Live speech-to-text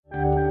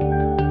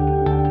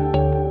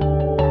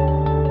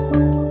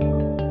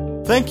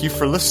Thank you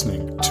for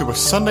listening to a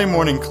Sunday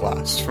morning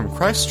class from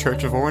Christ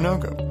Church of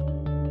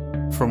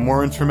Oronogo. For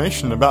more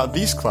information about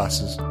these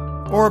classes,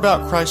 or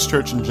about Christ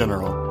Church in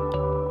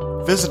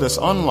general, visit us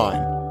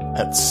online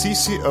at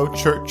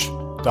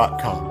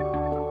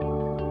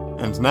ccochurch.com.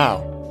 And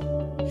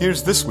now,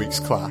 here's this week's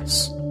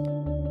class.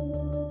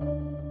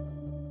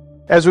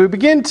 As we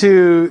begin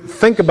to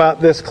think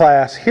about this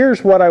class,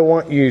 here's what I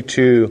want you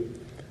to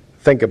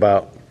think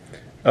about.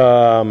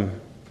 In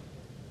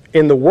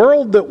the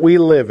world that we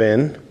live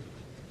in,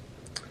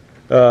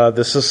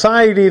 the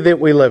society that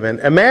we live in,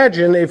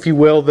 imagine, if you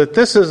will, that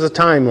this is a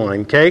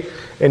timeline, okay?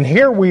 And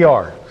here we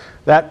are.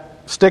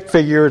 That stick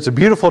figure, it's a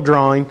beautiful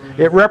drawing.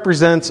 It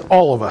represents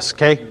all of us,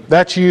 okay?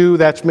 That's you,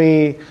 that's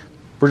me.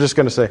 We're just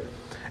going to say.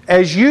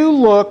 As you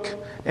look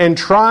and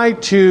try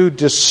to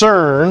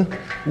discern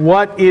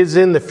what is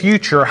in the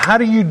future, how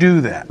do you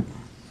do that?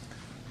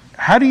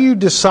 How do you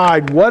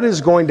decide what is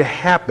going to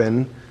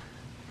happen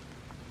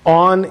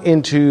on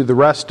into the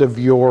rest of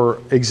your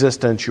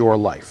existence, your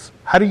life?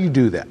 How do you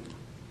do that?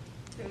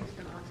 Based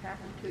on what's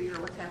happened to you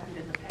or what's happened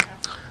in the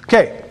past.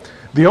 Okay.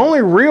 The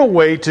only real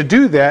way to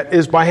do that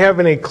is by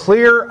having a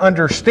clear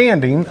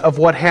understanding of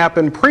what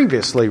happened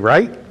previously,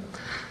 right?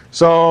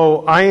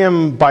 So I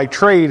am by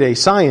trade a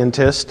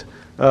scientist,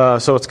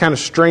 so it's kind of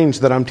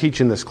strange that I'm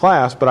teaching this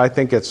class, but I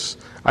think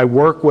I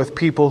work with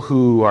people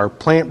who are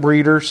plant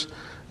breeders,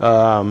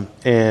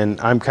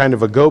 and I'm kind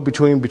of a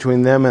go-between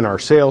between them and our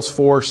sales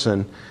force,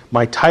 and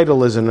my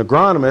title is an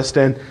agronomist,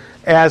 and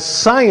as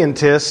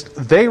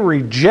scientists, they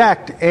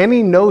reject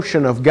any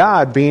notion of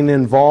God being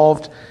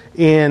involved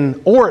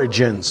in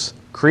origins,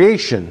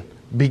 creation,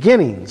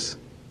 beginnings,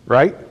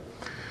 right?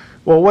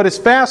 Well, what is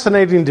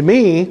fascinating to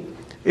me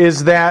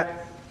is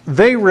that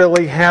they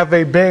really have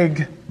a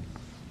big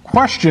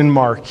question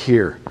mark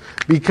here,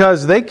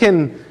 because they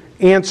can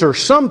answer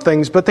some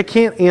things, but they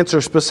can't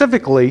answer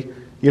specifically,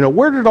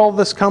 where did all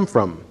this come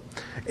from?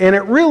 And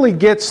it really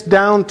gets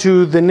down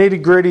to the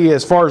nitty-gritty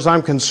as far as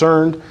I'm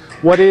concerned.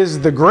 What is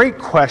the great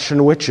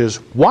question, which is,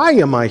 why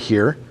am I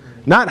here?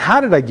 Not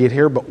how did I get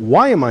here, but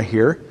why am I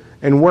here?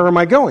 And where am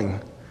I going?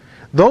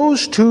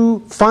 Those two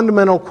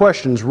fundamental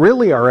questions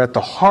really are at the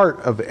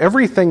heart of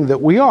everything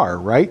that we are,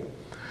 right?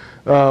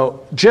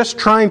 Just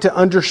trying to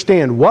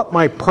understand what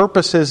my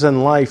purpose is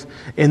in life.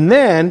 And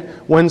then,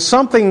 when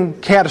something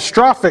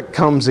catastrophic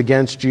comes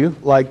against you,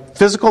 like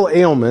physical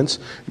ailments,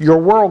 your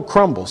world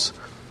crumbles.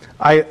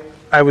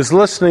 I was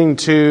listening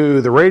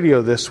to the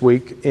radio this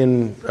week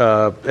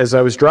as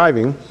I was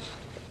driving,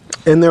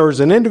 and there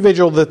was an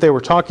individual that they were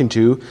talking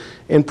to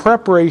in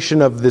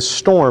preparation of this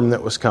storm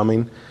that was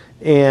coming,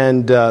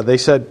 and they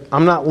said,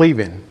 I'm not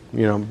leaving,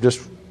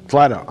 just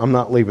flat out, I'm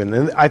not leaving.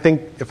 And I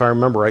think, if I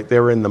remember right, they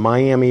were in the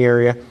Miami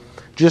area,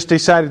 just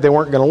decided they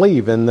weren't going to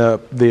leave. And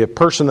the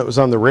person that was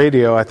on the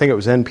radio, I think it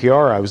was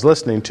NPR I was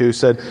listening to,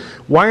 said,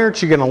 why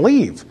aren't you going to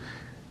leave?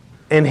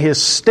 And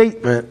his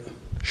statement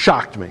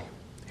shocked me.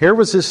 Here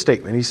was his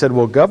statement. He said,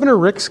 well, Governor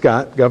Rick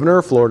Scott, governor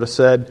of Florida,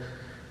 said,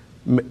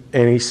 and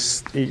he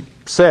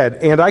said,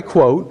 and I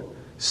quote,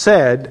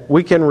 said,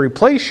 we can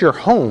replace your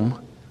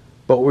home,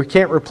 but we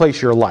can't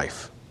replace your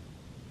life.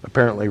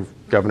 Apparently,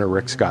 Governor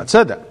Rick Scott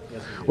said that.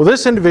 Well,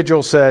 this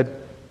individual said,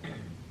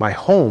 my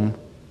home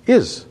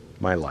is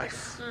my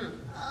life.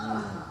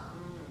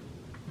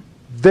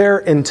 Their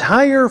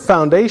entire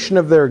foundation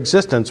of their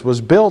existence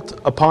was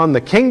built upon the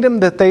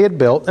kingdom that they had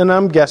built, and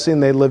I'm guessing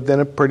they lived in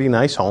a pretty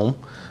nice home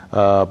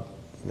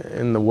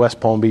in the West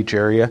Palm Beach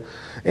area.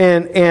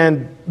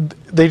 And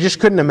they just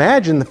couldn't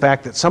imagine the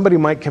fact that somebody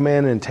might come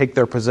in and take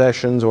their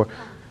possessions,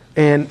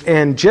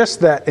 and just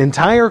that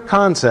entire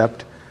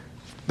concept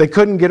they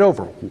couldn't get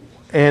over.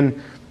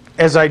 And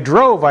as I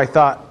drove, I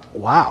thought,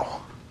 wow,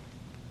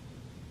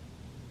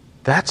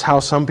 that's how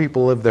some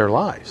people live their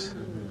lives.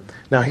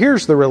 Now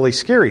here's the really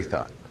scary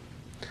thought.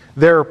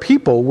 There are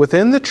people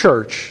within the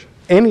church,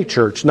 any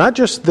church, not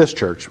just this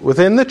church,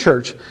 within the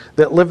church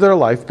that live their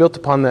life built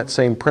upon that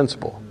same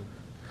principle.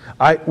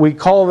 We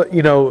call it,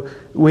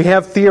 we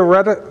have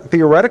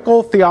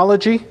theoretical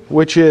theology,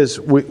 which is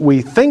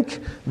we think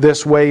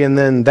this way, and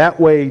then that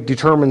way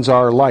determines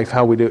our life,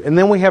 how we do. And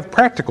then we have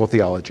practical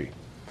theology.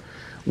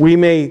 We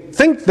may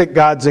think that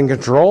God's in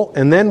control,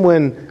 and then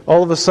when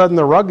all of a sudden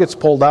the rug gets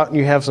pulled out and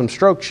you have some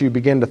strokes, you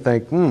begin to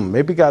think,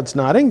 maybe God's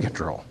not in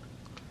control.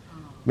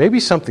 Maybe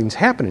something's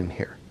happening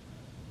here.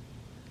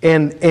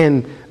 And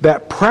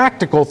that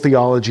practical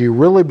theology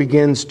really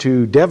begins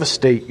to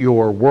devastate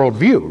your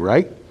worldview,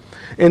 right?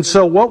 And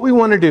so what we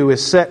want to do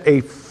is set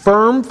a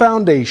firm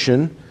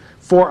foundation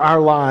for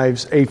our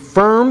lives, a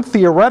firm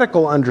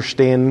theoretical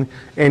understanding,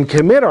 and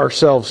commit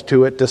ourselves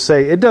to it to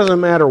say, it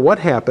doesn't matter what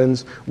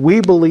happens, we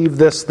believe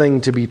this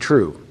thing to be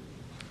true.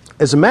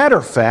 As a matter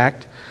of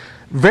fact,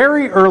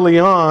 very early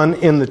on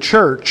in the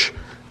church,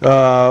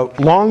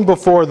 long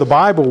before the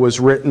Bible was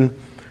written,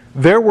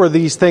 there were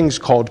these things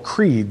called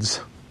creeds.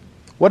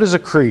 What is a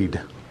creed?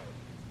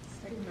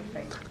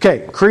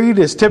 Okay, creed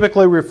is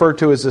typically referred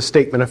to as a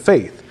statement of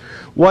faith.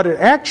 What it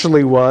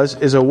actually was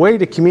is a way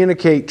to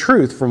communicate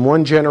truth from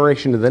one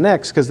generation to the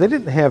next, because they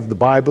didn't have the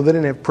Bible, they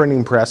didn't have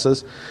printing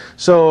presses.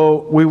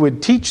 So we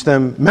would teach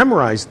them,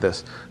 memorize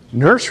this.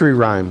 Nursery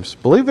rhymes,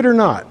 believe it or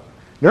not,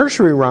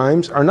 nursery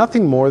rhymes are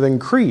nothing more than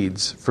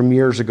creeds from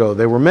years ago.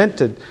 They were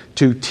meant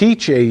to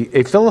teach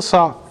a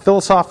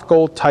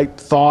philosophical type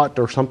thought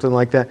or something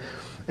like that.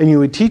 And you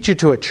would teach it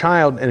to a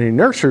child in a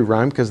nursery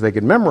rhyme because they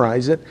could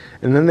memorize it,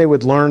 and then they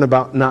would learn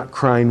about not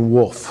crying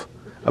wolf,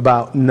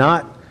 about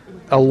not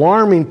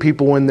alarming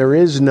people when there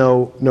is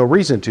no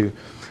reason to.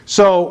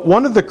 So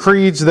one of the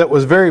creeds that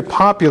was very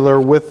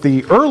popular with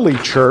the early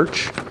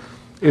church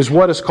is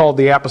what is called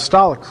the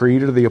Apostolic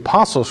Creed or the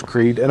Apostles'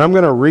 Creed. And I'm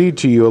going to read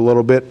to you a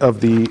little bit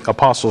of the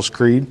Apostles'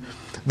 Creed.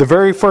 The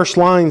very first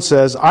line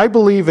says, "I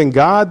believe in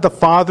God the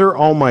Father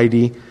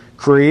Almighty,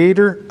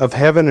 creator of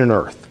heaven and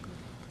earth."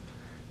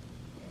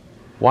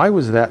 Why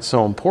was that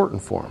so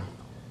important for them?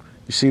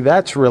 You see,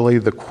 that's really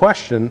the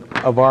question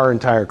of our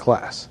entire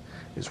class.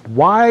 Is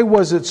why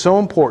was it so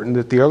important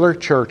that the early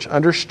church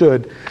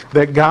understood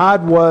that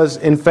God was,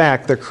 in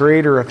fact, the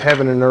creator of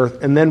heaven and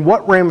earth? And then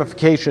what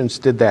ramifications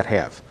did that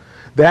have?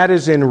 That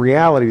is, in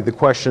reality, the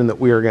question that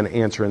we are going to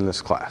answer in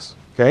this class.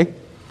 Okay?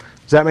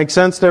 Does that make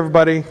sense to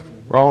everybody?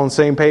 We're all on the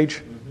same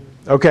page?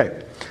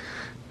 Okay.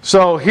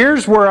 So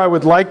here's where I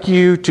would like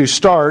you to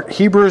start.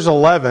 Hebrews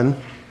 11.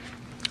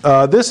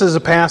 This is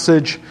a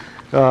passage,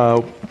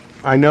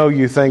 I know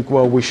you think,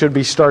 well, we should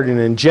be starting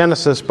in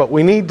Genesis, but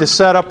we need to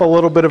set up a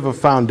little bit of a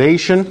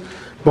foundation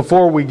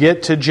before we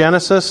get to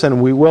Genesis,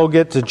 and we will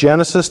get to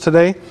Genesis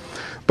today.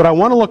 But I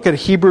want to look at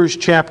Hebrews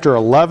chapter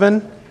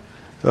 11,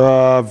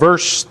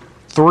 verse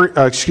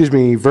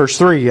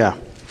 3, yeah.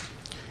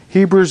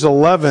 Hebrews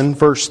 11,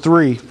 verse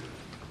 3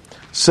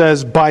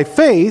 says, "By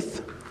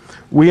faith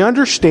we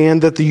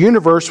understand that the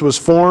universe was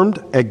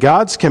formed at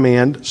God's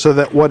command, so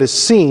that what is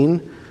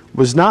seen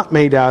was not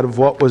made out of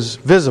what was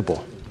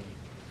visible."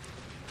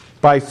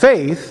 By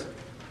faith,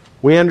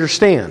 we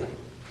understand.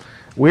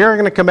 We are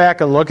going to come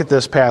back and look at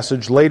this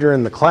passage later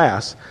in the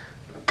class.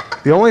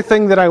 The only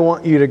thing that I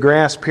want you to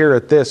grasp here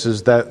at this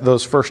is that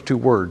those first two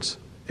words.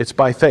 It's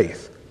by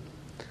faith.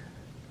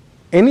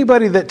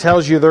 Anybody that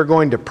tells you they're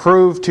going to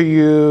prove to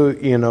you,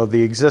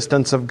 the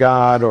existence of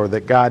God or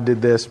that God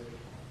did this,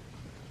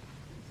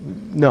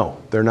 no,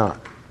 they're not.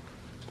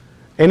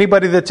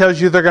 Anybody that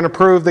tells you they're going to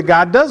prove that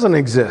God doesn't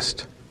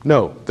exist,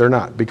 no, they're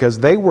not, because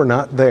they were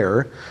not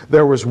there.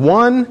 There was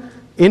one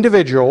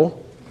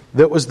individual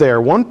that was there,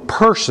 one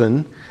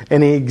person,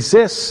 and he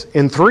exists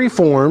in three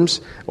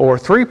forms or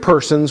three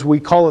persons. We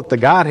call it the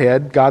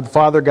Godhead: God the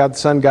Father, God the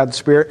Son, God the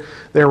Spirit.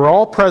 They were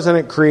all present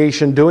at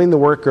creation, doing the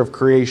work of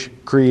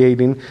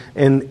creating,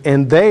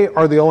 and they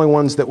are the only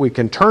ones that we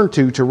can turn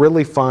to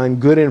really find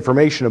good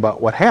information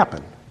about what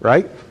happened,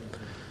 right?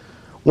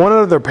 One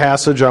other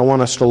passage I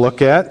want us to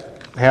look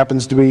at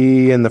happens to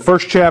be in the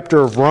first chapter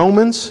of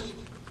Romans.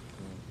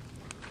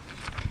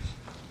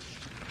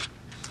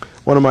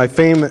 One of my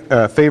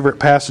favorite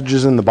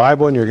passages in the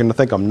Bible, and you're going to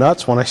think I'm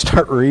nuts when I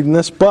start reading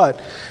this, but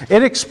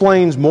it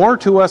explains more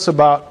to us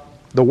about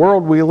the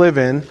world we live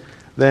in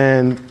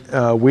than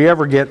we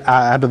ever get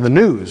out of the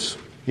news.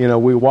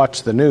 We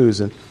watch the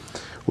news and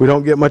we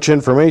don't get much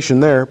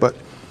information there. But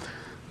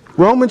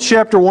Romans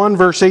chapter 1,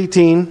 verse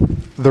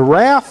 18, "The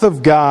wrath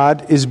of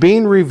God is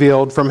being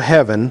revealed from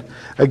heaven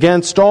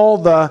against all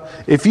the..."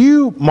 If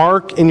you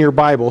mark in your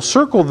Bible,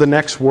 circle the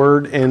next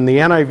word. In the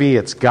NIV,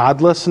 it's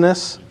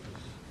godlessness.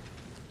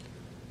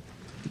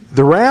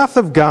 "The wrath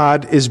of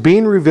God is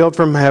being revealed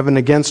from heaven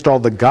against all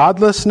the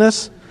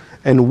godlessness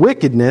and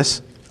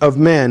wickedness of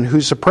men who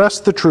suppress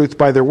the truth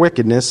by their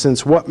wickedness,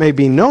 since what may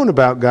be known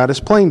about God is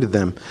plain to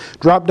them."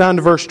 Drop down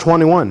to verse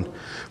 21.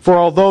 "For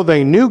although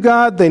they knew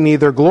God, they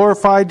neither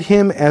glorified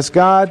Him as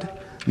God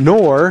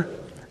nor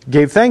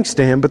gave thanks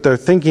to Him, but their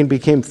thinking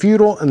became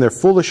futile and their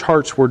foolish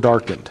hearts were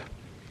darkened."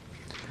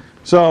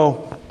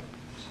 So,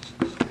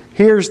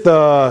 here's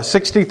the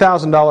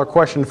 $60,000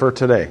 question for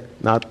today.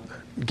 Not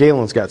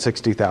Galen's got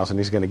 $60,000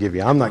 he's going to give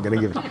you. I'm not going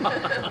to give you.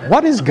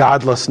 What is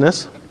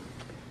godlessness?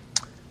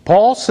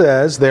 Paul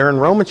says there in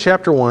Romans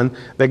chapter 1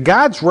 that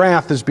God's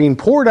wrath is being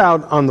poured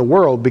out on the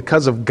world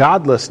because of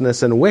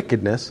godlessness and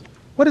wickedness.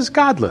 What is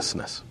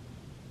godlessness?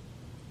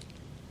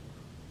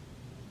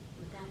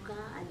 Without God,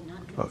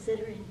 not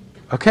considering.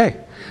 Okay.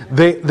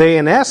 They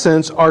in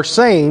essence are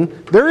saying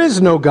there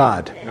is no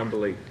God.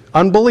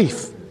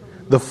 Unbelief.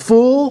 The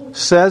fool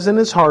says in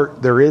his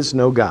heart there is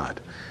no God.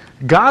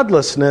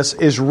 Godlessness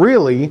is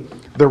really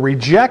the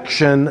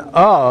rejection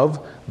of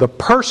the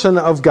person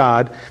of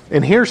God.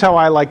 And here's how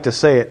I like to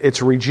say it.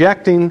 It's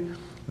rejecting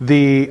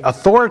the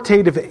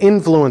authoritative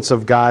influence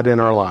of God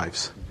in our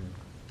lives.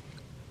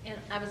 And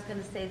I was going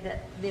to say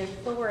that the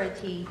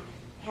authority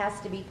has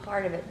to be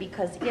part of it,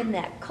 because in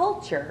that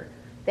culture,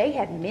 they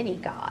had many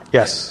gods.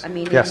 Yes. I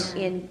mean, yes.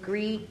 in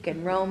Greek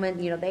and Roman,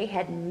 they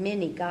had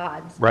many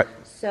gods. Right.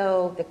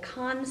 So the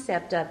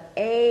concept of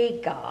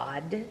a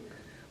God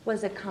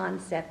was a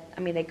concept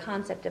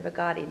of a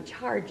God in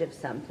charge of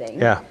something.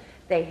 Yeah.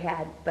 They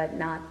had, but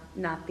not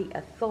the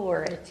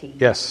authority.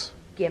 Yes.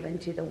 given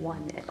to the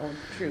one and only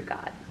true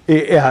God.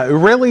 Yeah, it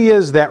really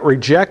is that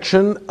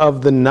rejection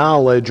of the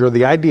knowledge or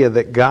the idea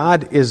that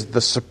God is the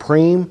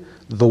supreme,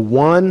 the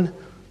one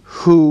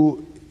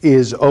who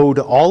is owed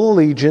all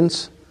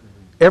allegiance.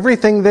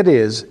 Everything that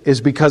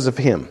is because of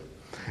Him.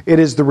 It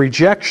is the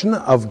rejection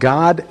of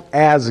God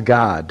as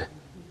God,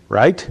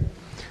 right?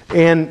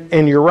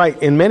 And you're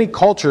right. In many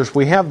cultures,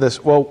 we have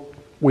this, well,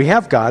 we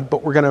have God,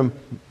 but we're going to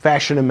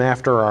fashion Him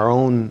after our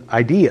own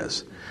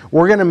ideas.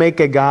 We're going to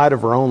make a God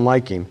of our own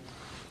liking.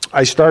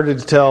 I started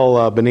to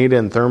tell Benita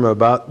and Therma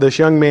about this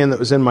young man that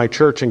was in my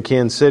church in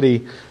Kansas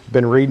City.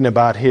 Been reading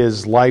about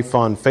his life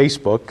on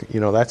Facebook. You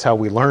know, that's how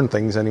we learn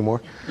things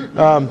anymore.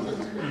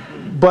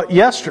 But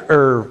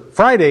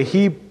Friday,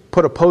 he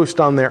put a post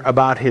on there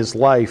about his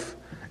life,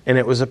 and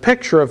it was a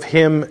picture of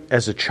him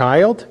as a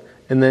child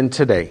and then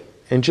today,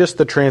 and just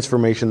the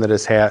transformation that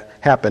has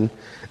happened.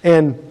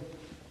 And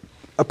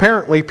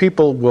apparently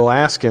people will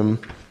ask him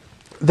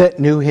that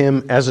knew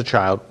him as a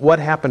child, what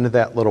happened to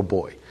that little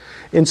boy?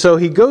 And so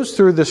he goes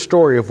through the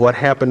story of what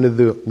happened to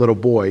the little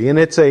boy, and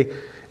it's a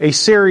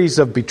series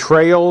of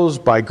betrayals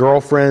by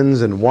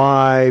girlfriends and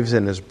wives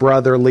and his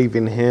brother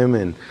leaving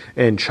him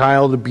and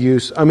child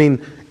abuse. I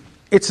mean,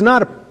 it's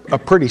not a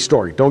pretty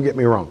story, don't get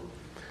me wrong.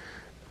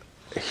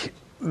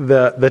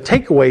 The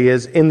takeaway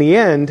is, in the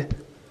end,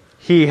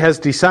 he has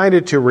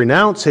decided to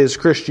renounce his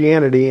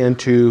Christianity and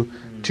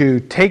to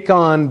take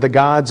on the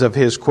gods of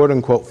his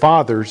quote-unquote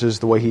fathers, is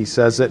the way he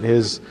says it,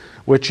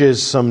 which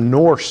is some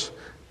Norse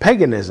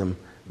paganism,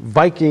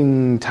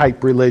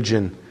 Viking-type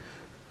religion.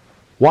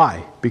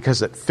 Why?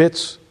 Because it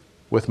fits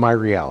with my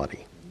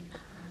reality.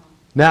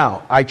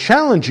 Now, I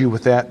challenge you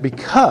with that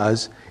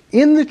because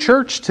in the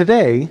church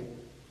today,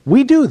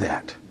 we do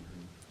that.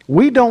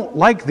 We don't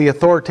like the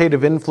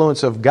authoritative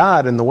influence of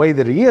God in the way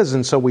that He is,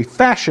 and so we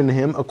fashion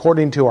Him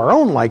according to our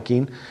own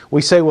liking.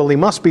 We say, well, He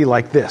must be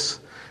like this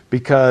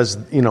because,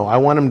 I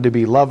want Him to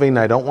be loving.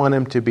 I don't want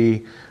Him to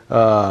be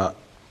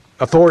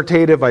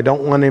authoritative. I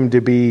don't want Him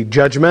to be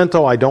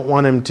judgmental. I don't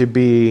want Him to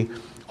be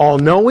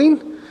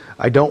all-knowing.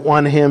 I don't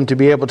want Him to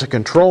be able to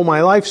control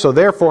my life, so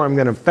therefore I'm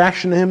going to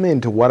fashion Him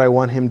into what I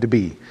want Him to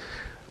be.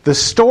 The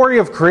story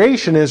of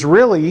creation is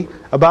really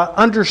about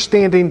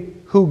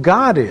understanding who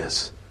God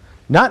is,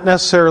 not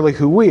necessarily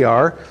who we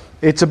are.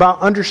 It's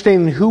about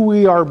understanding who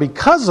we are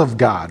because of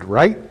God,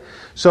 right?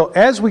 So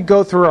as we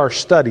go through our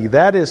study,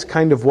 that is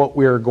kind of what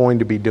we're going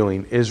to be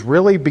doing, is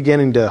really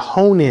beginning to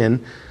hone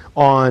in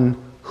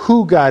on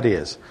who God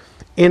is.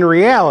 In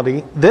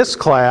reality, this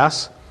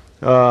class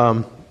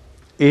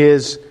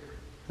is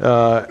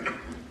a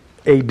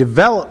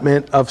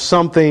development of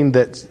something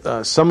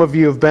that some of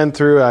you have been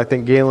through. I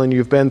think, Galen,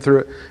 you've been through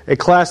it. A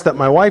class that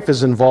my wife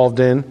is involved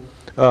in.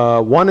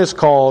 One is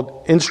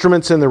called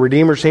Instruments in the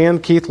Redeemer's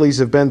Hand. Keith Lees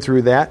have been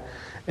through that.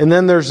 And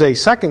then there's a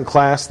second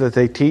class that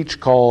they teach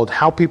called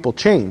How People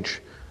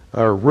Change,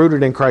 or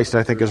Rooted in Christ,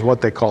 I think is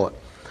what they call it.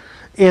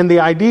 And the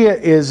idea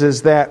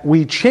is that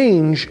we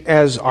change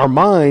as our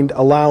mind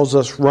allows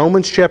us.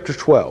 Romans chapter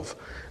 12,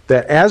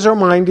 that as our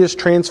mind is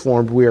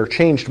transformed, we are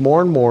changed more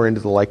and more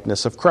into the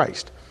likeness of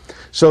Christ.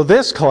 So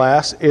this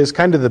class is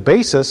kind of the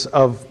basis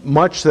of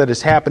much that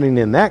is happening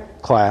in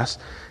that class,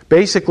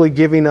 basically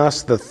giving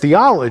us the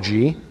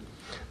theology.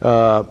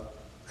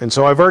 And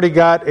so I've already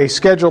got a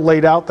schedule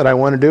laid out that I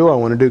want to do. I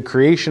want to do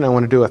creation. I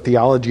want to do a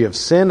theology of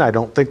sin. I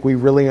don't think we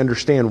really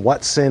understand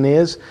what sin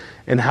is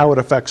and how it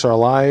affects our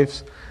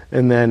lives.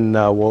 And then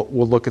we'll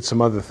look at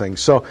some other things.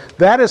 So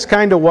that is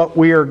kind of what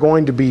we are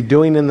going to be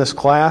doing in this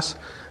class.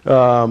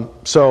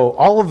 So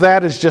all of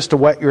that is just to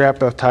whet your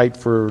appetite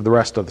for the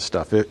rest of the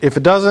stuff. If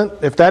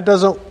that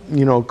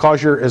doesn't,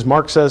 cause your, as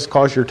Mark says,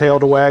 cause your tail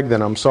to wag,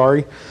 then I'm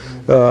sorry.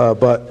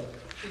 But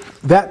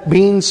that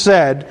being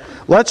said,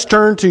 let's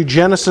turn to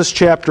Genesis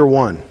chapter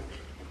 1.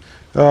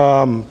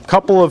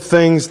 Couple of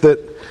things that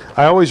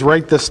I always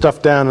write this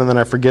stuff down and then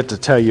I forget to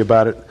tell you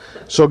about it.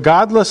 So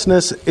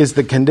godlessness is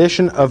the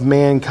condition of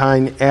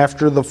mankind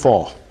after the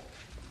fall.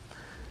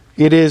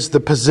 It is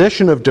the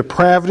position of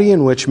depravity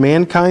in which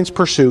mankind's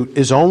pursuit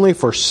is only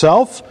for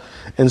self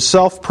and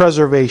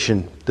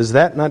self-preservation. Does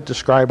that not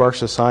describe our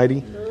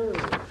society?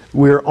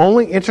 We're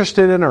only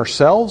interested in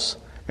ourselves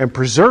and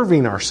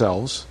preserving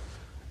ourselves.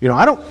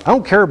 I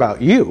don't care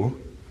about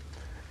you.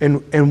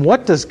 And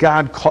what does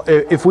God call?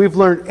 If we've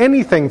learned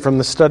anything from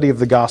the study of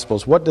the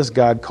Gospels, what does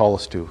God call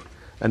us to?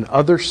 An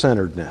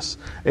other-centeredness.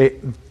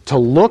 To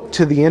look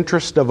to the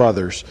interest of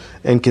others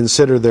and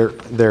consider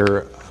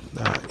their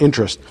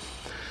interest.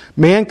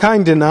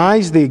 Mankind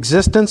denies the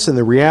existence and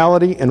the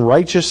reality and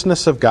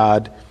righteousness of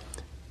God.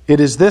 It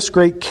is this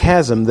great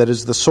chasm that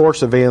is the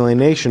source of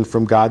alienation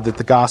from God that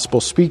the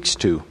gospel speaks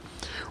to.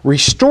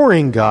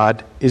 Restoring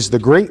God is the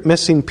great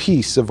missing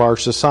piece of our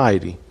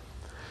society.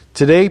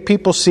 Today,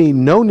 people see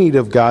no need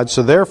of God,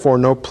 so therefore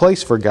no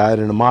place for God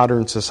in a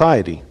modern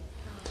society.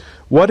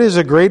 What is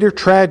a greater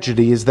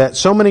tragedy is that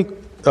so many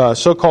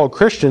so-called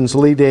Christians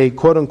lead a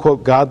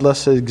quote-unquote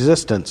godless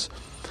existence.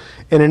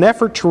 In an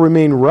effort to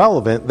remain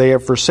relevant, they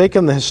have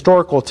forsaken the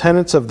historical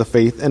tenets of the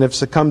faith and have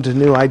succumbed to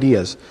new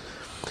ideas.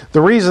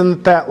 The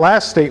reason that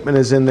last statement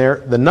is in there,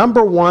 the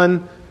number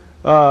one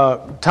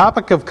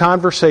topic of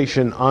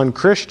conversation on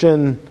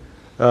Christian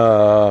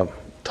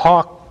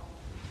talk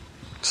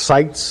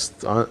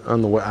sites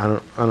on the way, I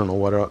don't know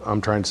what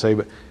I'm trying to say,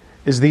 but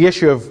is the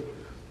issue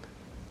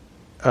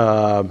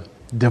of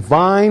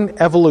divine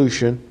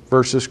evolution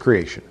versus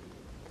creation.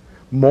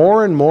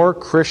 More and more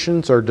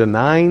Christians are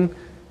denying.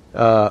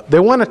 They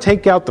want to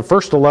take out the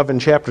first 11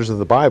 chapters of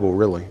the Bible,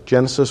 really,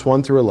 Genesis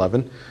 1 through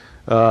 11.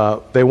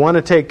 They want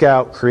to take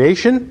out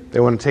creation. They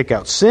want to take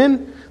out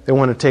sin. They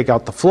want to take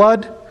out the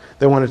flood.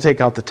 They want to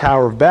take out the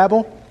Tower of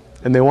Babel.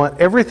 And they want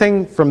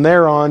everything from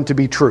there on to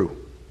be true.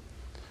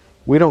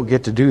 We don't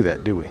get to do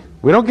that, do we?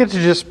 We don't get to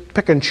just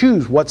pick and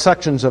choose what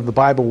sections of the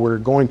Bible we're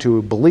going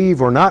to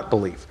believe or not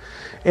believe.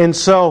 And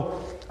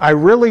so I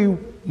really,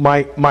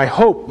 my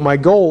hope, my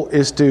goal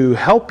is to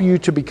help you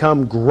to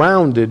become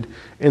grounded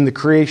in the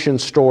creation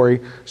story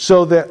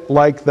so that,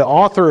 like the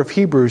author of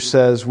Hebrews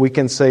says, we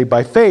can say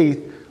by faith,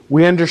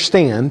 we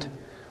understand,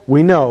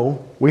 we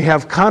know, we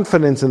have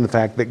confidence in the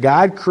fact that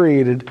God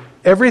created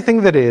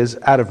everything that is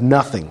out of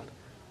nothing.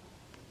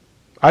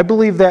 I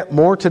believe that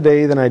more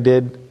today than I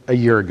did a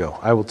year ago.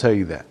 I will tell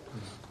you that.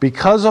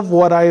 Because of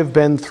what I have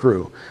been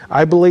through,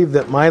 I believe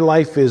that my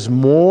life is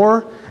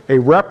more a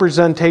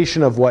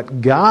representation of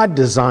what God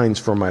designs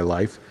for my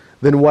life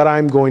than what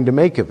I'm going to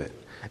make of it.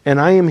 And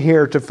I am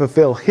here to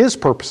fulfill His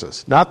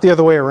purposes, not the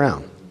other way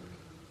around.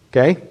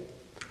 Okay?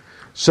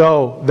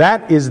 So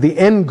that is the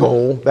end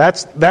goal.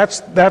 That's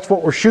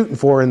what we're shooting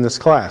for in this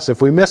class.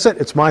 If we miss it,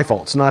 it's my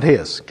fault. It's not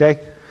His. Okay?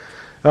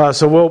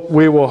 So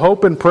we will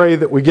hope and pray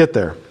that we get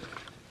there.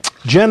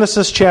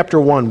 Genesis chapter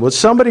 1. Would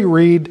somebody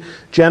read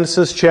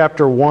Genesis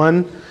chapter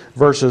 1,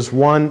 verses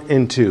 1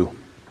 and 2?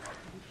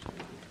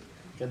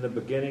 In the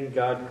beginning,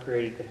 God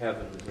created the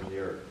heavens and the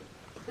earth.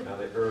 Now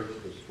the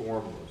earth was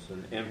formless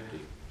and empty.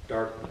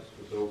 Darkness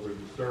was over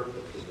the surface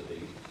of the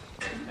deep.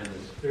 And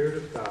the Spirit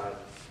of God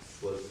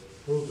was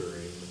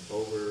hovering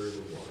over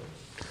the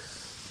waters.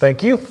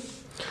 Thank you.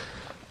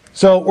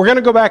 So we're going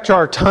to go back to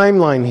our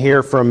timeline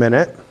here for a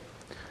minute.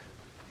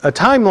 A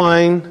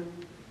timeline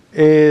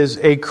is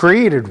a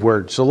created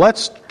word. So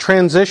let's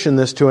transition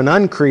this to an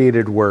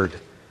uncreated word.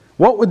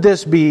 What would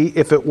this be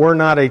if it were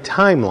not a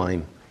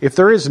timeline? If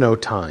there is no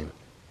time?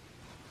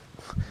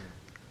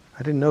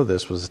 I didn't know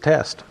this was a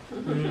test.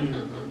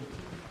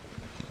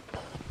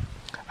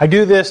 I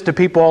do this to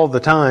people all the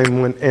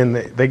time and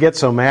they get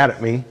so mad at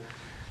me.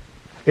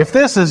 If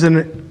this is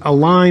a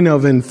line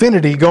of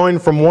infinity going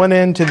from one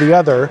end to the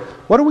other,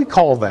 what do we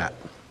call that?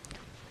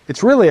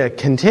 It's really a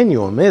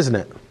continuum, isn't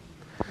it?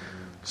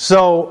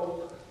 So,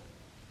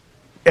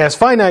 as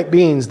finite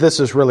beings, this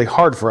is really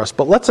hard for us.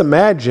 But let's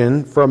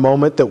imagine for a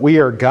moment that we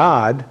are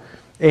God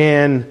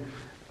and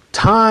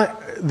time.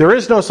 There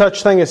is no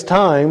such thing as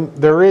time.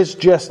 There is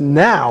just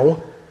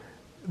now.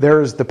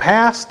 There is the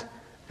past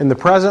and the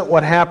present.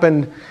 What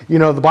happened,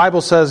 the Bible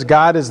says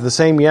God is the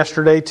same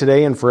yesterday,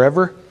 today, and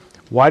forever.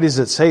 Why does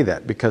it say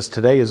that? Because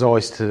today is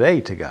always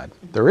today to God.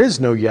 There is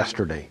no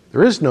yesterday.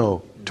 There is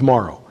no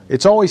tomorrow.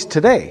 It's always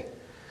today.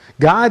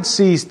 God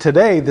sees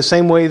today the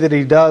same way that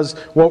He does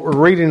what we're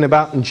reading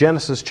about in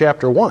Genesis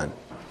chapter 1.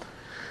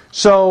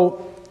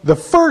 So, the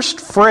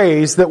first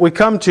phrase that we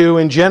come to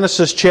in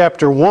Genesis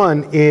chapter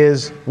 1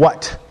 is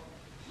what?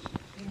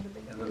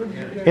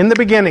 In the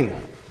beginning.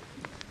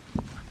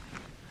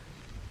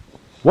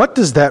 What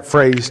does that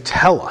phrase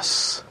tell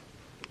us?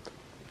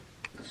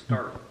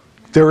 Start.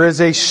 There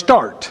is a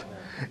start.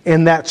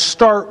 And that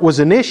start was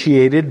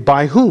initiated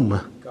by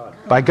whom?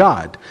 By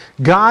God.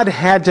 God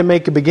had to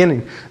make a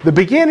beginning. The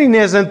beginning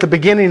isn't the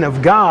beginning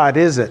of God,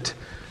 is it?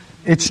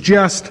 It's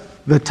just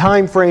the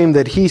time frame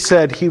that He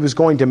said He was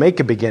going to make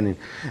a beginning.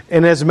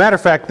 And as a matter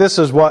of fact, this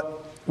is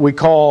what we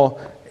call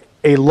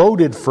a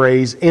loaded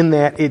phrase in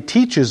that it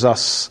teaches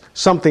us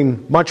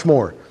something much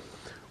more.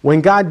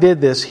 When God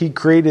did this, He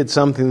created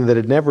something that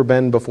had never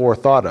been before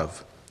thought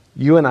of.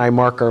 You and I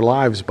mark our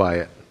lives by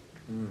it.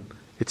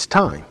 It's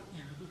time.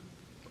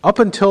 Up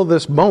until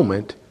this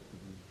moment,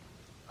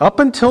 up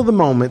until the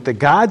moment that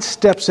God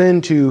steps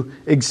into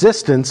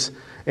existence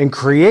and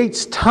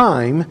creates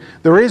time,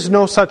 there is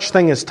no such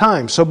thing as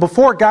time. So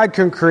before God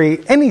can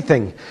create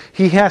anything,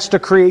 He has to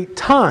create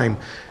time.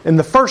 And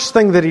the first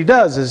thing that He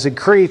does is He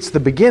creates the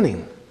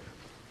beginning.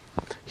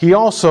 He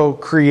also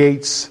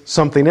creates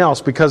something else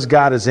because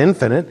God is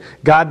infinite.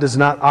 God does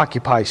not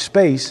occupy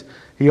space.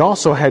 He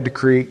also had to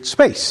create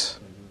space.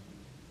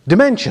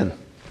 Dimension.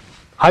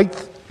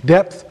 Height,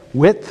 depth,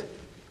 width.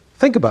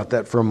 Think about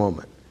that for a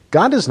moment.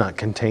 God is not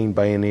contained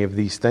by any of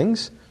these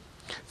things.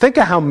 Think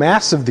of how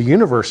massive the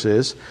universe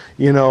is.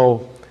 In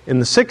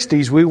the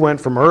 60s, we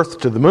went from Earth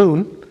to the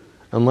moon,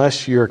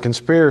 unless you're a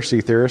conspiracy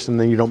theorist and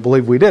then you don't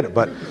believe we did it.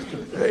 But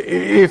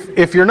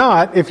if you're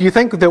not, if you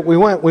think that we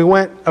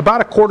went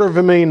about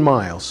 250,000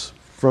 miles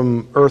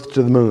from Earth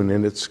to the moon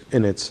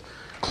in its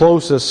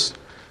closest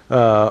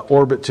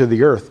orbit to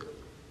the Earth.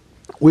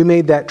 We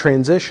made that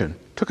transition.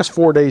 It took us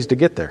 4 days to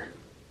get there.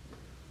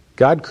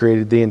 God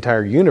created the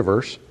entire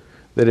universe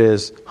that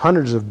is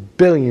hundreds of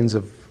billions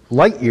of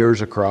light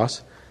years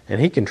across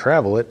and He can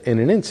travel it in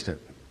an instant.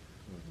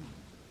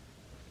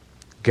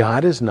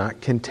 God is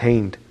not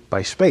contained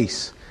by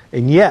space,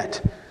 and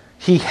yet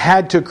He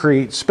had to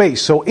create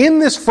space. So in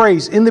this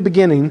phrase, in the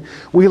beginning,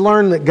 we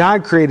learn that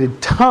God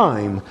created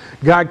time,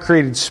 God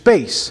created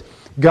space.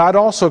 God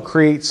also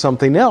creates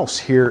something else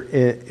here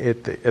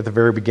at the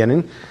very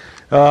beginning.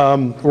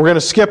 We're going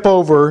to skip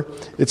over.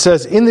 It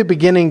says, in the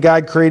beginning,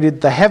 God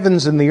created the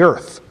heavens and the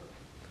earth.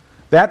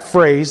 That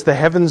phrase, the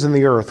heavens and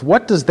the earth,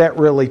 what does that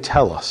really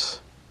tell us?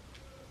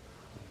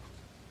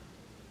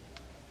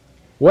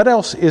 What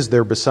else is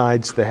there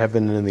besides the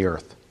heaven and the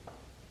earth?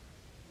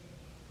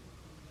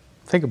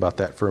 Think about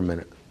that for a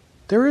minute.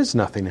 There is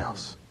nothing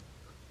else.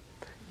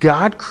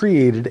 God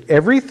created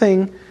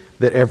everything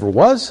that ever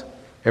was,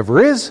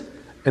 ever is,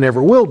 and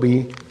ever will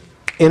be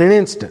in an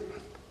instant.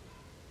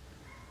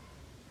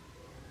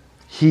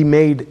 He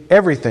made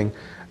everything.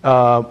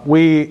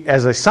 We,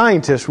 as a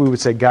scientist, we would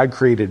say God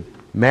created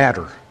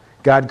matter.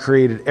 God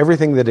created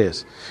everything that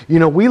is. You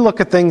know, we look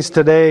at things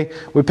today,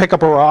 we pick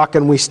up a rock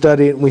and we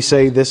study it and we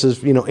say this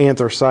is,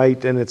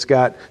 anthracite and it's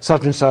got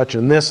such and such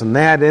and this and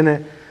that in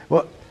it.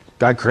 Well,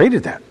 God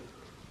created that.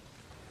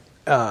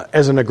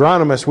 As an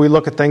agronomist, we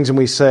look at things and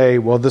we say,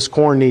 well, this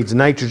corn needs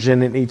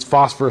nitrogen, it needs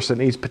phosphorus, it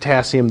needs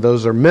potassium.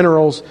 Those are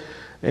minerals,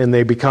 and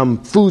they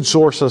become food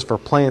sources for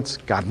plants.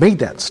 God made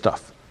that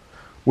stuff.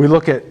 We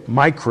look at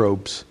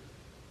microbes.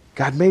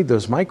 God made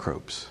those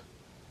microbes.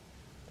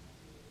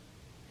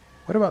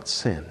 What about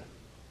sin?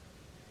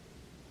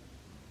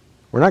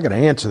 We're not going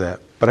to answer that,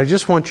 but I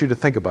just want you to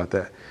think about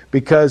that.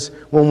 Because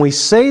when we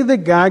say that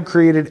God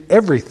created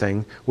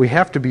everything, we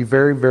have to be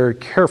very, very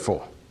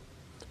careful.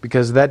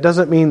 Because that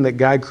doesn't mean that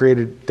God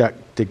created...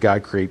 Did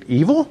God create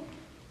evil?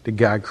 Did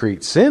God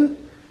create sin?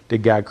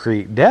 Did God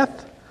create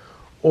death?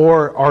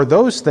 Or are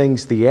those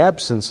things the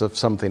absence of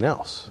something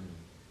else?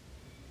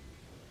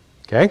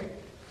 Okay?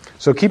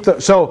 So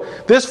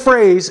this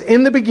phrase,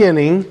 in the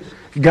beginning,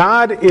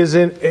 God is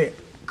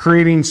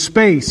creating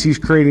space. He's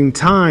creating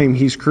time.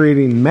 He's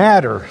creating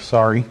matter.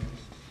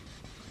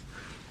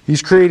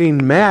 He's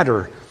creating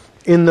matter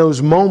in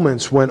those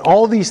moments when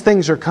all these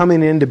things are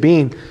coming into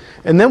being.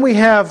 And then we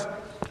have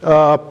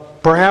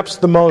perhaps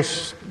the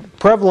most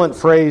prevalent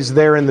phrase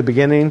there in the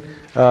beginning.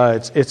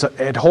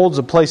 It holds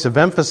a place of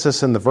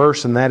emphasis in the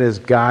verse, and that is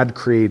God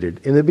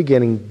created. In the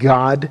beginning,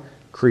 God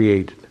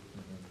created.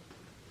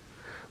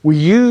 We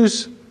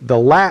use the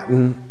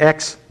Latin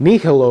ex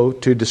nihilo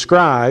to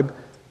describe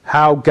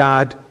how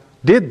God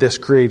did this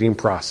creating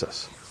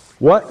process.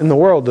 What in the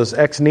world does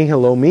ex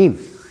nihilo mean?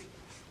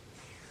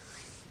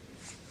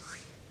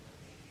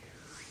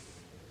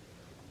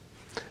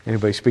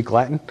 Anybody speak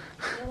Latin?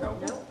 No.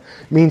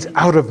 Means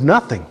out of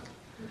nothing.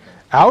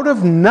 Out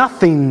of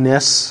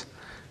nothingness,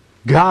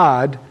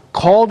 God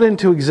called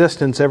into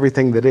existence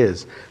everything that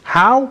is.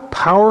 How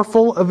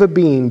powerful of a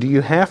being do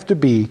you have to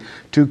be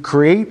to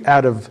create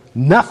out of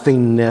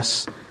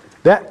nothingness?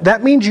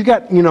 That means you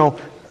got,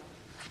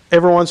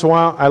 every once in a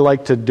while I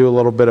like to do a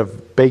little bit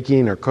of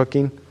baking or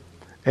cooking.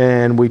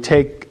 And we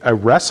take a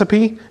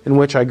recipe in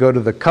which I go to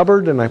the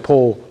cupboard and I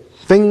pull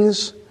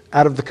things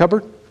out of the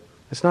cupboard.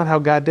 That's not how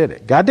God did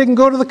it. God didn't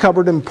go to the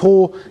cupboard and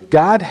pull.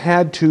 God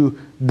had to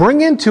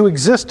bring into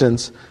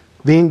existence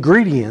the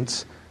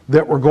ingredients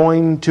that were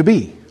going to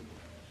be.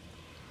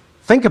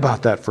 Think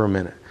about that for a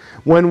minute.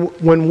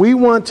 When we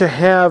want to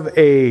have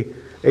a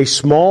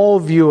small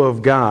view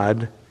of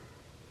God,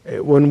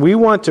 when we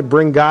want to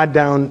bring God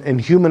down and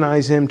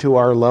humanize Him to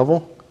our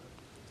level,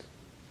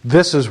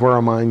 this is where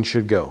our mind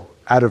should go.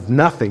 Out of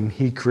nothing,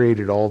 He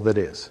created all that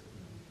is.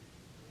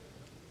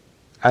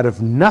 Out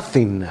of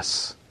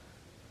nothingness,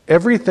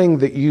 everything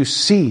that you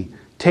see,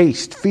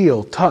 taste,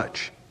 feel,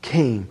 touch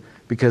came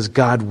because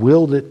God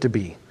willed it to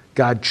be.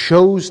 God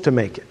chose to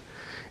make it.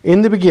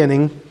 In the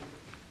beginning,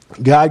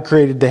 God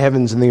created the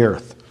heavens and the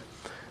earth.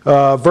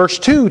 Verse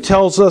 2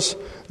 tells us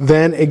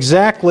then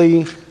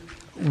exactly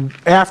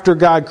after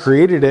God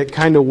created it,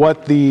 kind of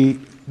what the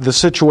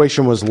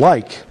situation was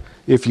like,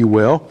 if you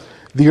will.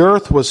 The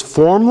earth was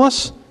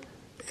formless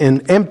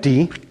and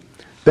empty.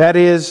 That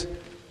is,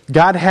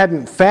 God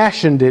hadn't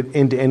fashioned it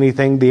into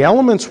anything. The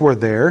elements were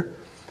there,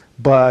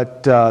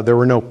 but there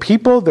were no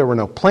people, there were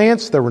no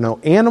plants, there were no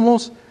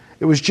animals.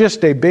 It was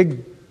just a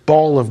big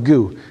ball of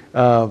goo.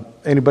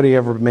 Anybody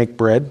ever make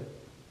bread?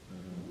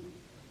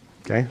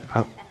 Okay.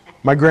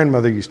 My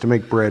grandmother used to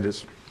make bread.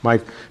 It's my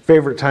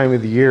favorite time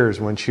of the year is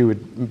when she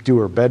would do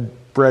her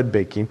bread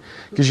baking,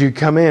 because you'd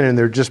come in and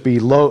there'd just be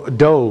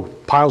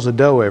piles of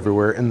dough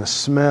everywhere, and the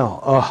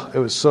smell, it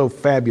was so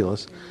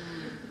fabulous.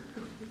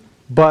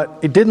 But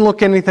it didn't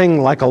look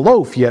anything like a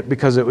loaf yet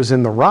because it was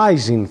in the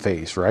rising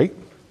phase, right?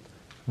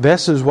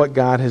 This is what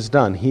God has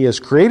done. He has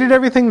created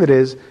everything that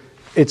is.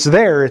 It's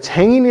there. It's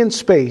hanging in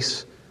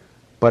space,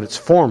 but it's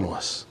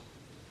formless.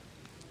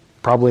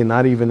 Probably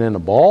not even in a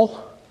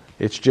ball.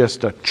 It's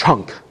just a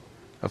chunk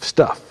of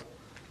stuff.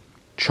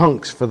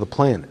 Chunks for the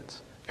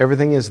planets.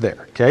 Everything is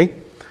there, okay?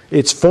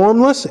 It's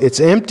formless. It's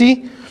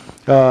empty.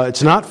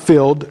 It's not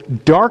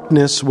filled.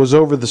 Darkness was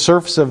over the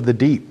surface of the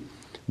deep.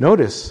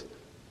 Notice,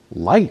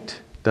 light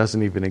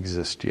doesn't even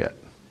exist yet.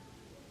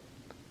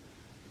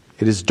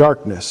 It is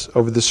darkness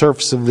over the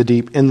surface of the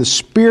deep, and the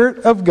Spirit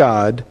of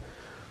God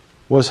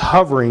was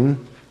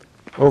hovering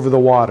over the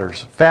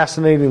waters.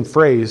 Fascinating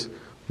phrase.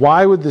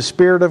 Why would the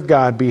Spirit of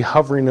God be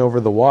hovering over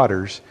the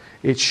waters?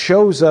 It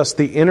shows us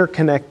the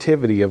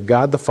interconnectivity of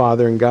God the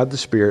Father and God the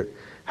Spirit,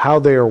 how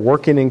they are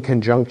working in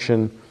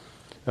conjunction.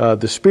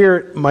 The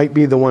Spirit might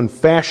be the one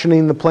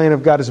fashioning the plan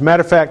of God. As a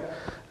matter of fact,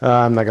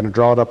 I'm not going to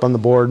draw it up on the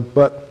board,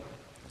 but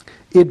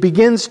it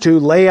begins to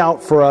lay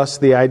out for us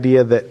the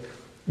idea that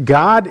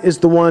God is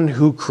the one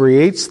who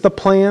creates the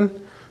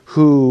plan,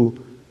 who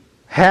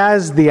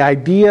has the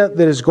idea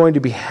that is going to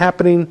be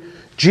happening.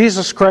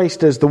 Jesus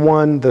Christ is the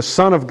one, the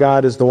Son of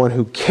God is the one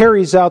who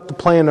carries out the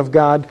plan of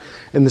God,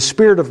 and the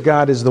Spirit of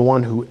God is the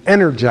one who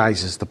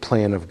energizes the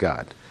plan of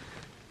God.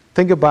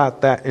 Think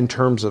about that in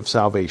terms of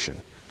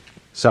salvation.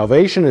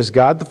 Salvation is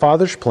God the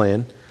Father's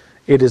plan.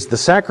 It is the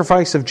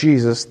sacrifice of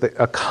Jesus that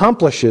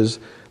accomplishes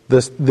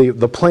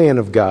the plan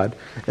of God,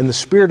 and the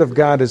Spirit of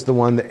God is the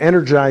one that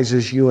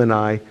energizes you and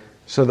I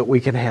so that we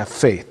can have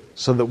faith,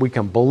 so that we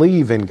can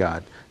believe in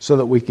God, so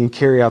that we can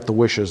carry out the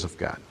wishes of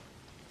God.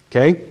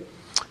 Okay?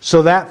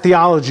 So that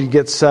theology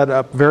gets set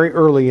up very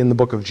early in the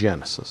book of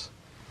Genesis.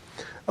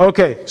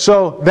 Okay,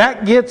 so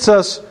that gets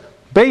us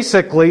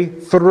basically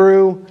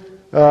through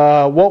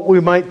what we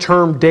might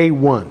term day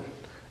one,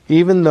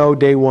 even though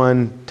day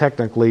one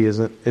technically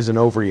isn't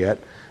over yet.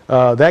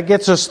 That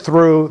gets us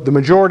through the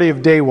majority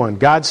of day one.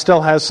 God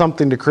still has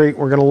something to create.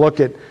 We're going to look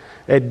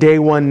at day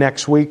one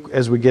next week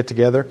as we get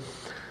together.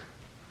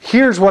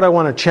 Here's what I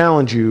want to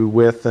challenge you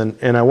with,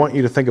 and I want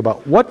you to think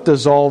about. What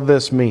does all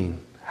this mean?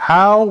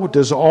 How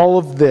does all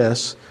of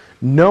this,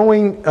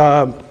 knowing...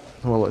 well,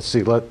 let's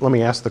see. Let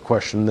me ask the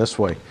question this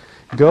way.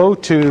 Go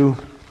to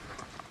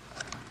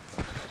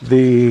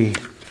the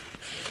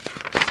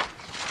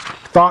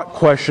thought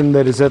question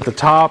that is at the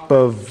top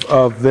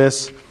of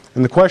this.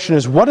 And the question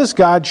is, what is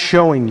God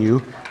showing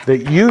you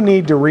that you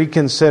need to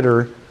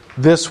reconsider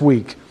this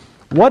week?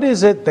 What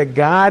is it that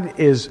God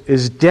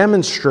is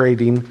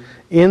demonstrating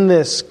in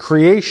this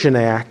creation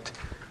act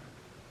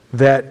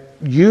that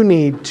you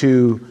need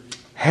to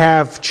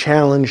have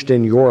challenged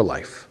in your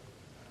life?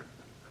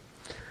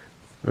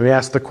 Let me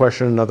ask the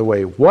question another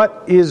way.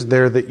 What is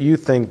there that you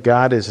think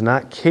God is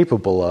not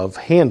capable of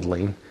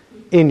handling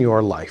in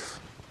your life?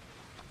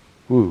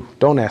 Ooh,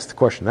 don't ask the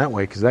question that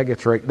way, because that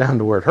gets right down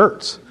to where it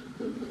hurts.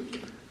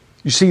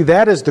 You see,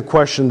 that is the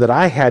question that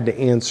I had to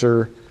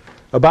answer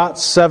about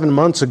 7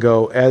 months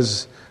ago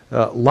as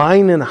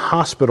lying in a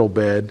hospital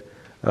bed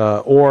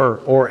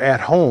or at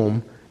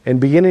home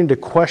and beginning to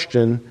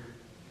question,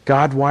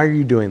 God, why are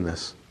you doing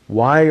this?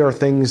 Why are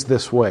things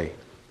this way?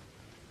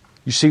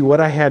 You see, what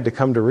I had to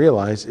come to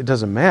realize, it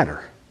doesn't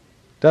matter,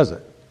 does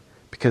it?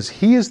 Because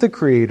He is the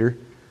Creator,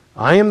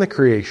 I am the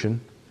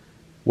creation.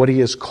 What He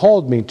has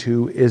called me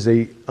to is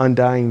a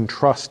undying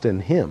trust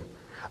in Him.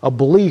 A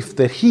belief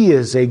that He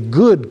is a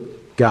good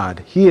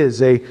God. He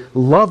is a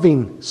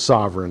loving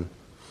sovereign.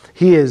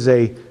 He is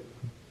a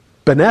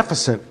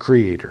beneficent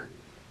creator.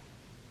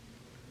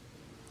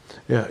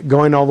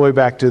 Going all the way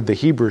back to the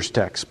Hebrews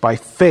text, by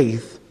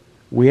faith,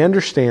 we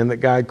understand that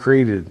God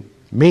created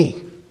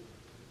me.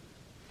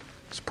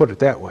 Let's put it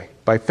that way.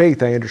 By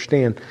faith, I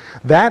understand.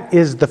 That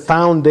is the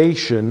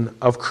foundation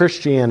of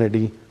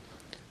Christianity.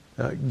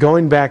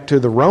 Going back to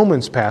the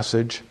Romans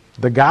passage,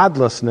 the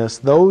godlessness,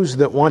 those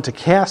that want to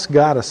cast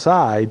God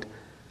aside,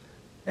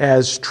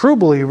 as true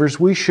believers,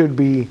 we should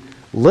be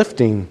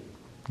lifting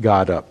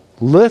God up,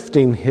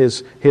 lifting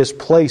His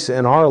place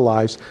in our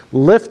lives,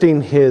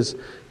 lifting His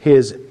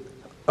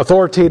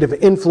authoritative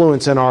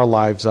influence in our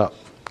lives up.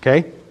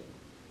 Okay?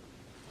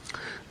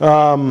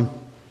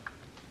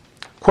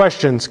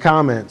 Questions,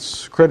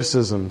 comments,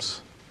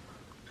 criticisms?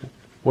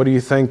 What do you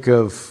think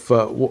of?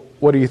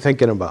 What are you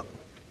thinking about?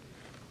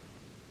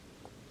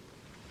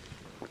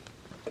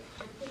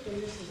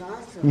 This is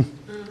awesome.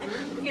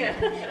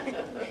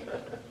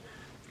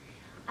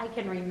 I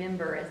can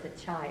remember as a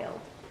child,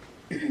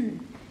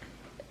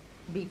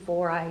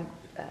 before I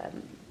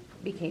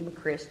became a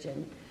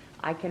Christian,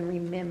 I can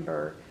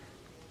remember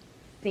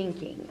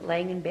thinking,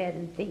 laying in bed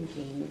and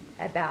thinking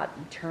about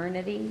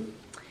eternity.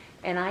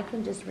 And I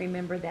can just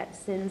remember that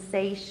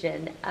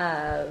sensation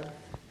of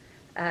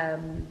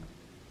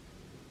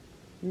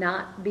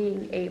not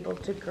being able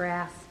to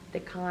grasp the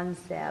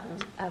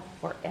concept of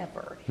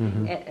forever.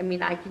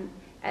 Mm-hmm.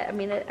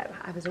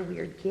 I was a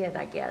weird kid,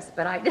 I guess,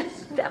 but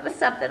that was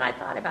something I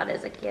thought about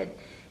as a kid.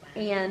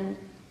 And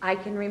I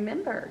can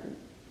remember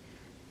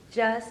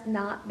just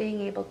not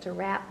being able to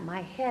wrap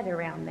my head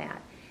around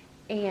that.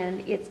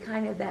 And it's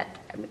kind of that,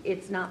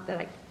 it's not that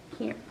I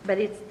can't, but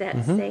it's that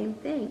mm-hmm. same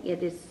thing.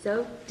 It is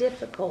so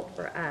difficult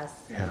for us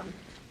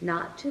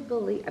not to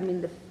believe. I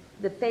mean,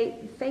 the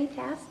faith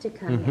has to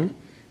come mm-hmm. in,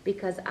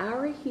 because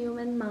our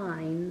human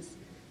minds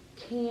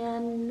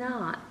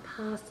cannot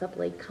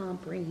possibly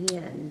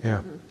comprehend.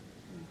 Yeah.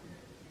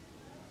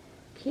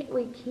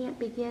 We can't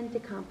begin to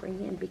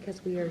comprehend,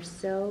 because we are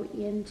so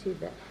into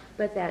the.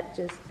 But that's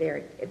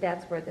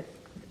where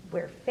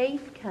where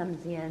faith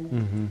comes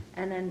in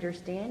and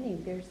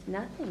understanding there's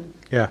nothing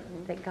Yeah.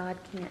 that God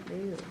can't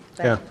do.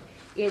 But Yeah.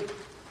 it's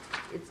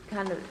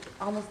kind of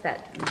almost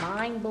that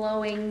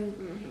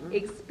mind-blowing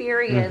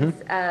experience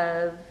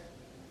of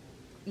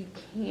you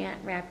can't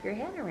wrap your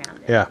head around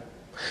it. Yeah.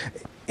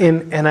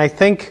 And I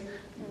think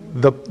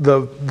the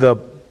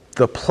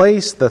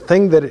place, the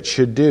thing that it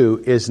should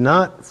do is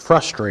not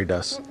frustrate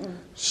us.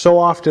 So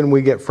often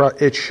we get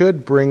it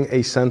should bring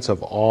a sense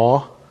of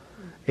awe,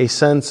 a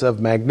sense of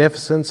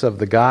magnificence of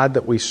the God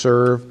that we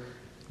serve,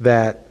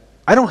 that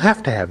I don't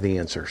have to have the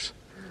answers.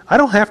 I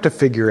don't have to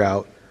figure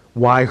out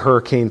why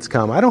hurricanes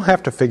come. I don't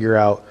have to figure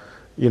out,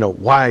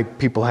 why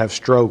people have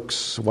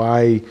strokes,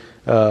 why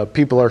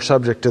people are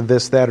subject to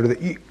this, that, or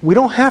that. We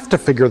don't have to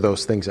figure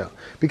those things out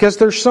because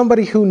there's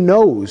somebody who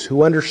knows,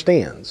 who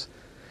understands.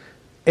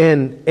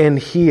 And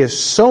He is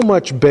so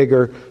much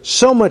bigger,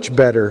 so much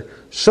better,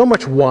 so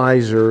much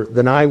wiser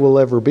than I will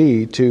ever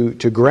be to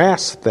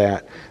grasp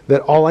that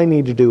all I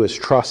need to do is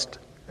trust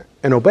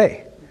and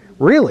obey.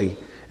 Really,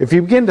 if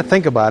you begin to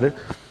think about it,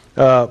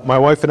 my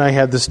wife and I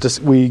had this,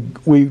 we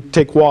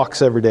take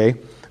walks every day.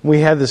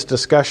 We had this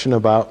discussion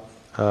about,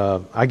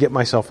 I get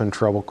myself in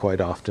trouble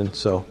quite often,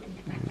 so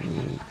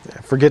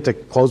I forget to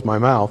close my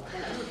mouth.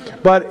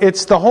 But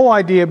it's the whole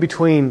idea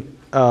between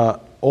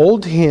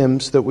old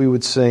hymns that we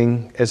would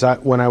sing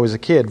when I was a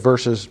kid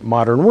versus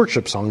modern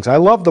worship songs. I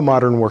love the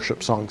modern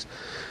worship songs.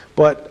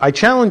 But I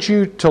challenge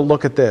you to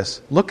look at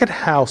this. Look at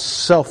how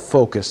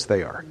self-focused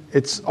they are.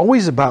 It's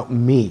always about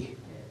me.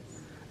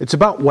 It's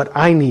about what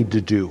I need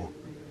to do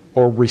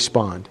or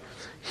respond.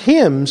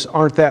 Hymns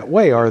aren't that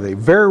way, are they?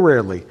 Very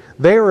rarely.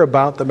 They are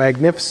about the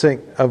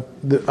magnificence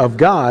of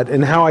God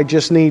and how I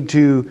just need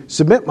to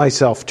submit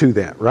myself to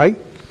that, right?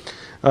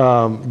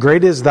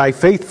 Great is thy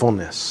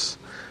faithfulness.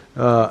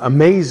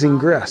 Amazing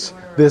grace.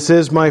 This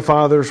is my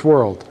Father's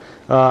world.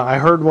 I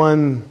heard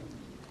one,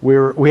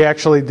 we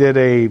actually did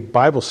a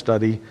Bible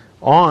study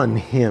on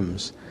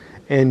hymns,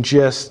 and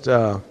just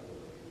the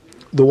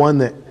one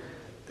that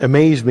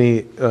amazed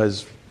me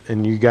was,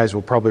 and you guys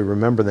will probably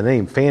remember the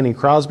name, Fanny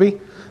Crosby,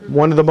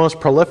 one of the most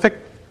prolific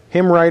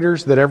hymn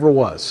writers that ever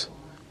was.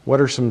 What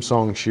are some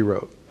songs she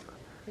wrote?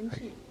 Didn't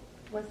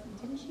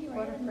she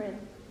write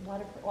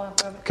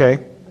Waterford? Okay.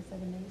 Was it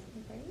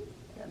Amazing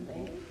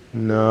Grace?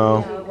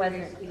 No. No, it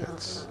wasn't.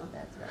 That's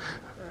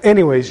right.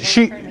 Anyways,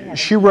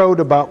 she wrote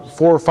about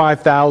 4,000 or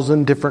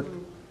 5,000 different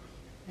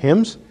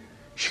hymns.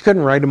 She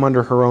couldn't write them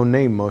under her own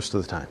name most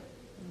of the time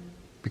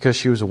because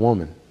she was a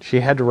woman. She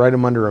had to write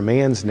them under a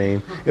man's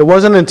name. It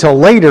wasn't until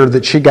later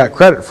that she got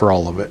credit for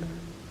all of it.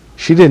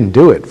 She didn't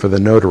do it for the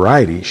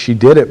notoriety. She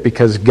did it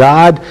because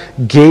God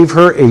gave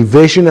her a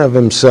vision of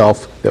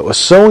Himself that was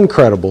so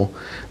incredible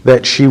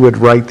that she would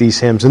write these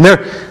hymns. And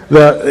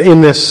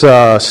in this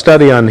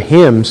study on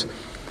hymns,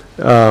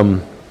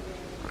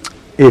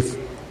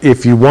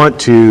 if you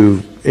want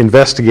to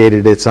investigate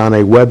it, it's on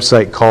a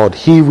website called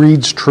He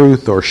Reads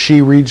Truth or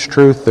She Reads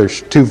Truth.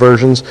 There's two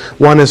versions.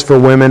 One is for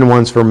women,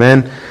 one's for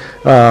men.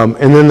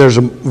 And then there's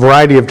a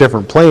variety of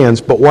different plans.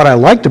 But what I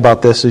liked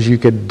about this is you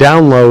could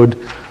download,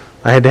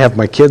 I had to have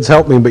my kids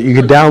help me, but you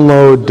could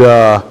download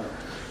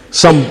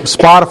some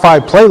Spotify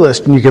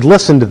playlist and you could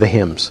listen to the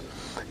hymns.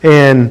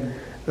 And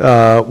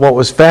what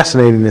was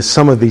fascinating is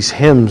some of these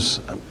hymns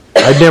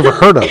I'd never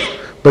heard of,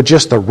 but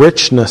just the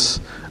richness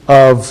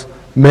of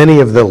many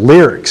of the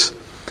lyrics.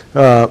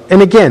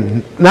 And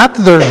again, not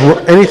that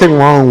there's anything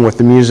wrong with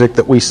the music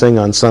that we sing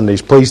on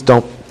Sundays. Please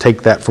don't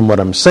take that from what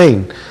I'm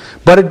saying.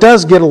 But it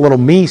does get a little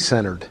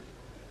me-centered.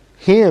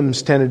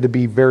 Hymns tended to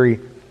be very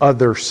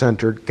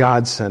other-centered,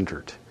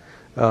 God-centered.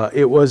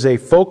 It was a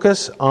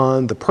focus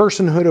on the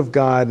personhood of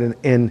God,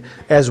 and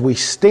as we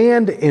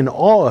stand in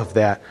awe of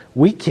that,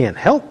 we can't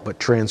help but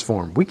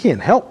transform. We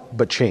can't help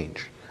but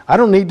change. I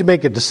don't need to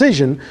make a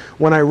decision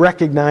when I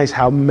recognize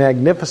how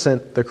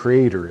magnificent the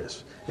Creator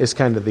is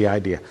kind of the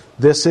idea.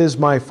 This is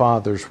my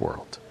Father's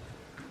world.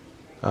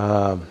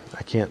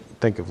 I can't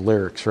think of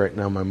lyrics right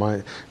now in my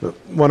mind.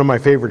 One of my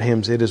favorite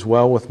hymns, It Is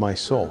Well With My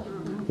Soul.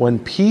 When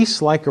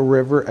peace like a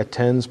river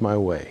attends my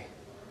way,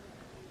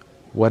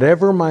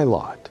 whatever my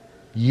lot,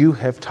 you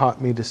have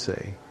taught me to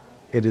say,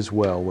 it is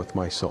well with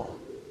my soul.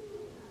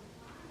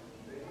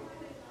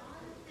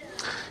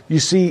 You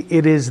see,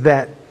 it is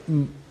that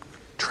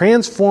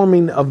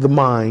transforming of the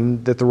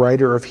mind that the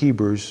writer of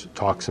Hebrews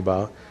talks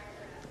about.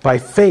 By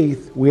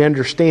faith, we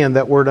understand,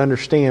 that word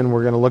understand,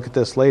 we're going to look at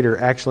this later,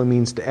 actually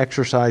means to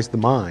exercise the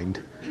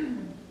mind.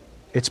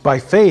 It's by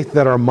faith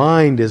that our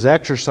mind is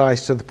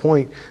exercised to the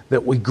point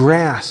that we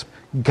grasp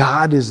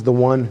God is the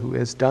one who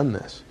has done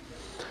this.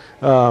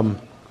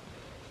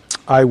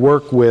 I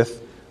work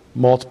with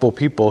multiple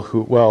people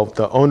who,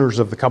 the owners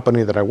of the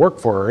company that I work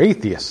for are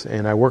atheists,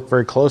 and I work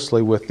very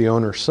closely with the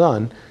owner's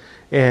son.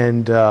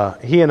 And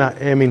he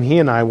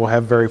and I will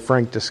have very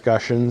frank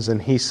discussions.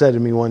 And he said to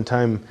me one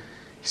time,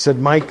 he said,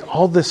 Mike,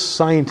 all this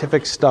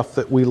scientific stuff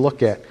that we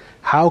look at,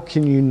 how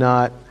can you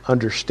not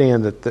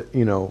understand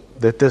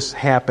that this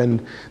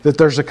happened, that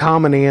there's a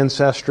common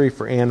ancestry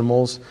for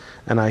animals?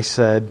 And I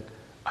said,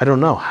 I don't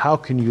know. How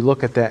can you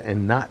look at that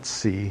and not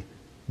see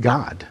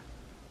God?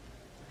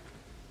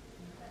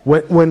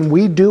 When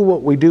we do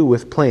what we do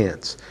with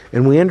plants,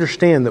 and we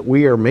understand that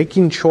we are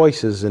making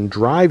choices and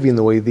driving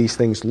the way these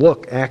things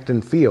look, act,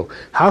 and feel,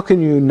 how can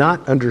you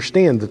not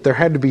understand that there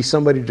had to be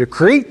somebody to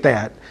create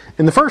that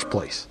in the first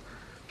place?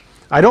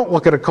 I don't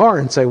look at a car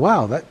and say,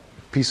 wow, that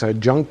piece of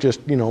junk just,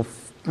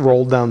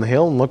 rolled down the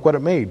hill and look what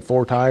it made,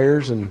 4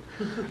 tires. And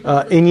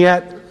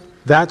yet,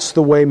 that's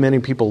the way many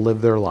people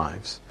live their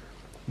lives.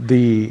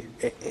 To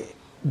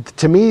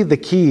me, the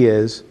key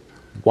is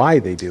why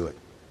they do it.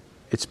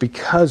 It's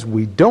because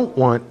we don't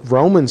want,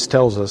 Romans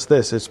tells us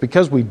this, it's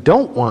because we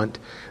don't want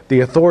the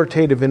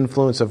authoritative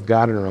influence of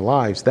God in our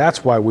lives.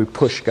 That's why we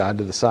push God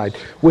to the side.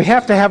 We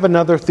have to have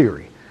another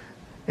theory.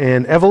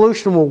 And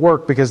evolution will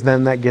work because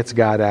then that gets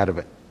God out of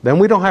it. Then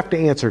we don't have to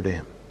answer to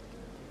Him.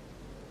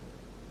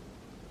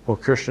 Well,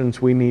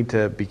 Christians, we need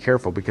to be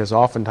careful because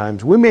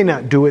oftentimes we may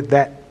not do it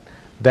that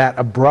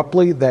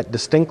abruptly, that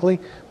distinctly,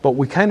 but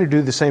we kind of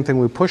do the same thing.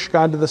 We push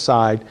God to the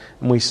side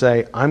and we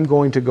say, I'm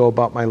going to go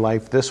about my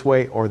life this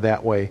way or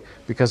that way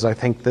because I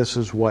think this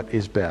is what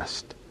is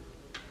best.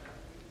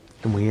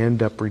 And we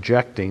end up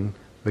rejecting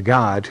the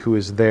God who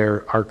is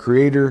there, our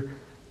Creator,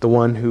 the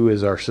one who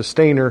is our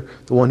sustainer,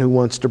 the one who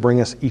wants to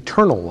bring us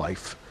eternal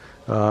life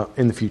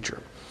in the future.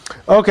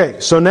 Okay,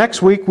 so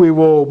next week we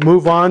will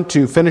move on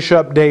to finish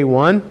up day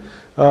 1.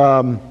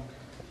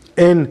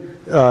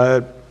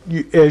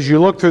 As you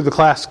look through the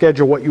class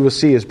schedule, what you will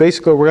see is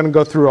basically we're going to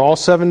go through all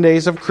 7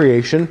 days of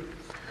creation.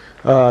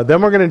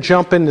 Then we're going to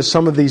jump into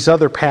some of these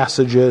other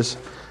passages,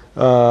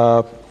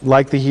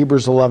 like the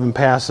Hebrews 11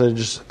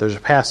 passage. There's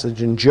a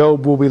passage in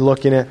Job we'll be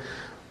looking at.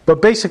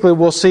 But basically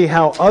we'll see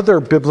how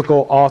other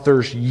biblical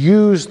authors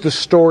use the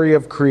story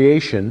of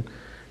creation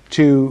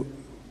to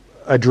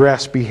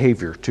address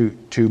behavior,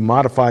 to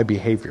modify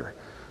behavior.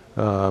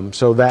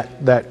 So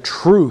that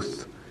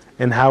truth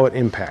and how it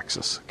impacts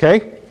us.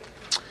 Okay?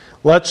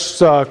 Let's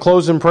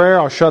close in prayer.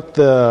 I'll shut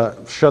the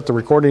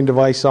recording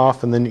device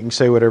off, and then you can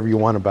say whatever you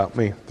want about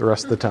me the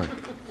rest of the time.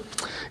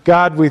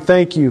 God, we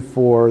thank you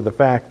for the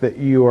fact that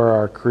you are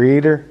our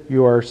Creator,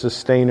 you are our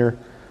Sustainer.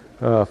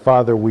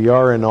 Father, we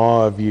are in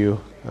awe of you.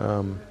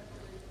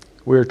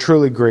 We are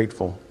truly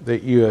grateful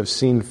that you have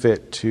seen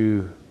fit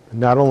to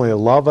not only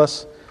love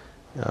us,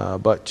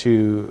 but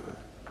to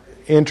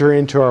enter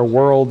into our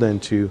world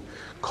and to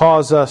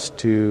cause us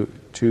to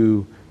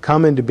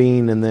come into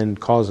being and then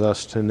cause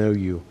us to know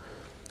you.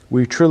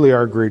 We truly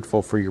are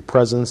grateful for your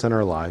presence in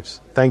our lives.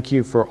 Thank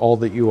you for all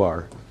that you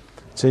are.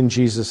 It's in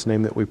Jesus'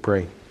 name that we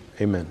pray.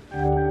 Amen.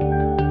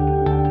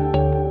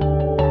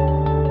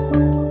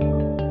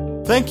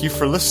 Thank you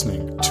for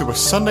listening to a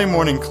Sunday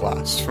morning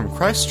class from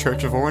Christ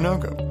Church of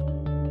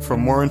Oronogo. For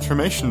more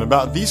information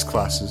about these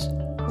classes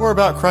or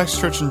about Christ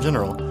Church in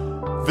general,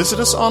 visit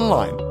us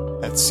online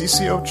at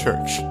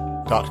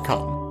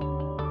ccochurch.com.